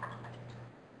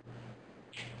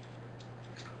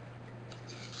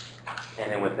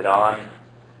 And then with it on,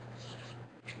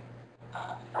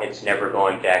 it's never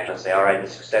going to actually say, all right,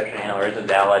 this exception handler isn't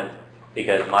valid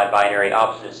because my binary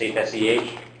option is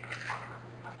SafeSEH.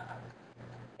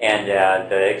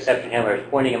 And the exception handler is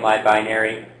pointing at my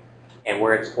binary, and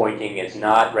where it's pointing is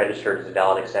not registered as a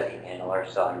valid exception handler,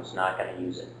 so I'm just not going to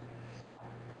use it.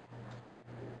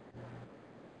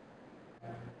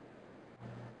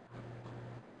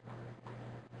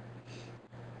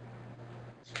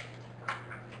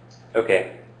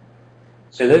 Okay,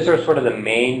 so those are sort of the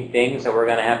main things that we're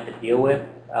going to have to deal with.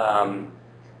 A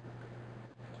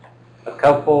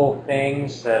couple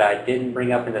things that I didn't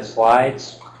bring up in the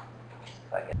slides.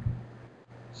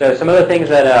 So some of the things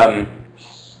that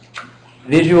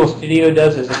Visual Studio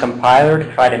does as a compiler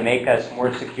to try to make us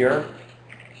more secure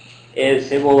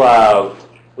is it will,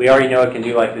 we already know it can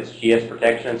do like this GS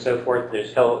protection and so forth.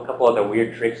 There's a couple other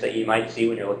weird tricks that you might see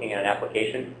when you're looking at an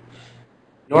application.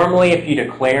 Normally, if you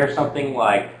declare something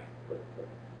like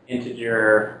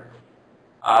integer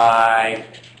I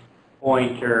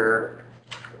pointer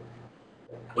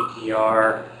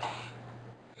ptr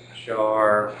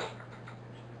char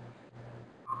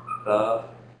the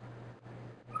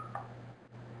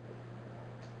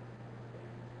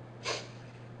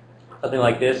something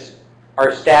like this,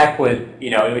 our stack would,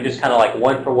 it would just kind of like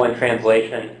one-for-one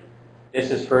translation. This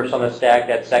is first on the stack,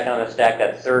 that's second on the stack,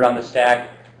 that's third on the stack.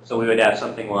 So we would have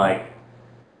something like,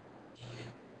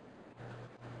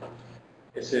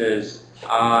 this is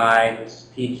I, this is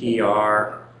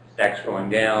PTR, stack's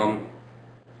going down.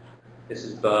 This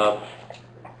is buff,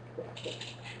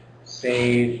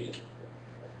 saved,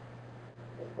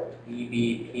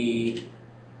 EBP,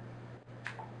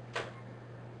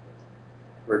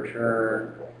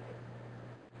 return,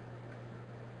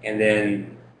 and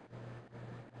then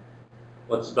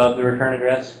what's above the return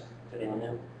address? Does anyone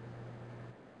know?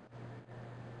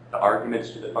 The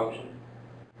arguments to the function.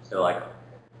 So like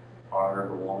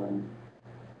arg1.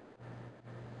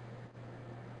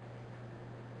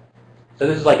 So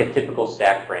this is like a typical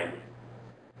stack frame.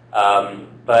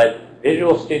 But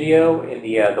Visual Studio in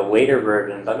the later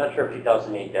versions, I'm not sure if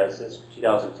 2008 does this,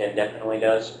 2010 definitely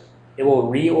does. It will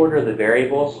reorder the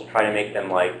variables to try to make them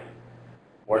like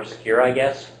more secure, I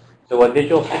guess. So what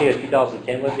Visual Studio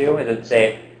 2010 would do is it'd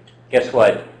say, guess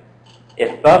what?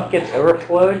 If buff gets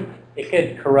overflowed, it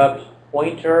could corrupt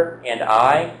pointer and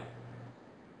I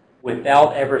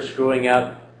without ever screwing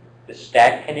up the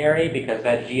stack canary, because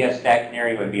that GS stack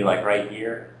canary would be like right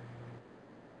here.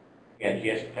 Again,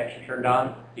 GS protection turned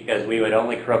on, because we would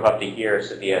only corrupt up to here,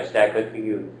 so the stack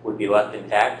would be left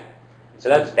intact. So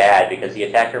that's bad, because the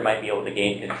attacker might be able to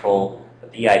gain control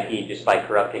of the IP just by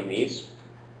corrupting these.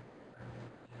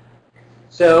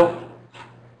 So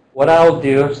what I'll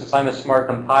do, since I'm a smart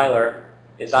compiler,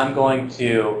 is I'm going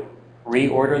to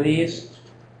reorder these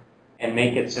and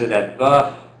make it so that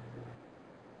buff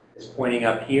is pointing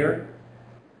up here.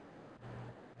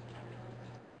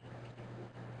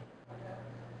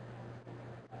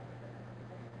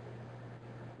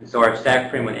 And so our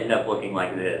stack frame would end up looking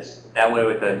like this. That way,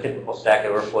 with a typical Stack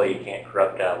Overflow, you can't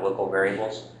corrupt local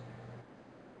variables.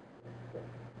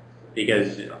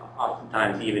 Because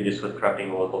oftentimes, even just with corrupting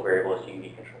the local variables, you can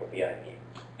get control of the IP.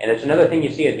 And there's another thing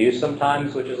you see it do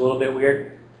sometimes, which is a little bit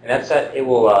weird, and that's that it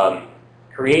will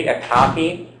create a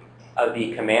copy of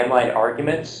the command line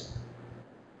arguments,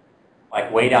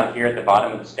 like way down here at the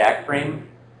bottom of the stack frame.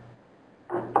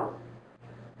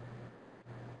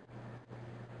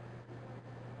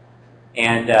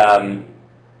 And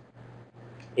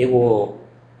it will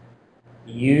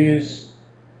use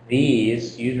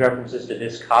references to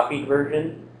this copied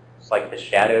version. It's like the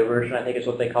shadow version, I think is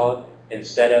what they call it,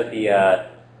 instead of the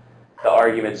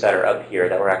arguments that are up here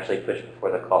that were actually pushed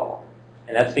before the call.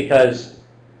 And that's because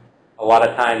a lot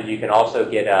of times you can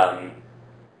also get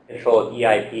control of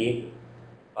EIP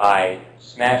by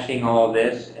smashing all of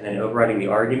this and then overriding the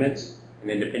arguments. And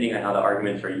then depending on how the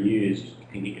arguments are used,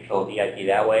 you can control the EIP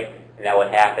that way. And that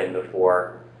would happen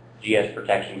before GS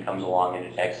protection comes along and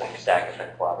detects like a stack has been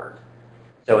clobbered.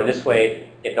 So in this way,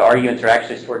 if the arguments are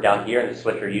actually stored down here and this is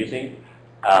what you're using,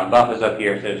 buff is up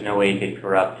here, so there's no way you could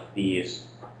corrupt these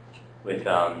with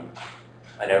an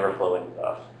overflow in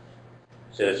buff.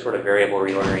 So it's sort of variable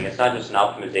reordering. It's not just an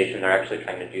optimization. They're actually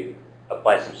trying to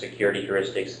apply some security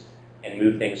heuristics and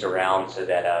move things around so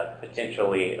that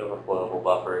potentially overflowable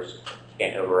buffers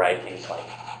can't override things like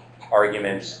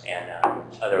arguments and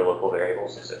other local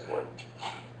variables as it would.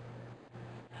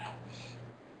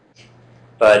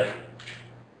 But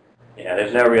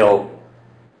there's no real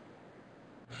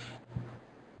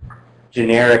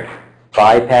generic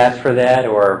bypass for that,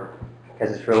 or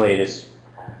because it's really just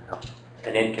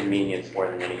an inconvenience more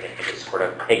than anything. It just sort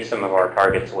of takes some of our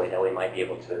targets away that we might be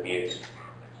able to abuse.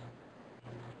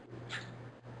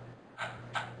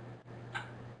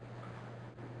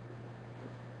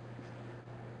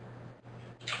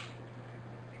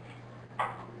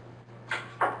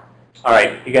 All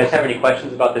right, you guys have any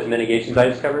questions about those mitigations I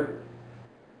just covered?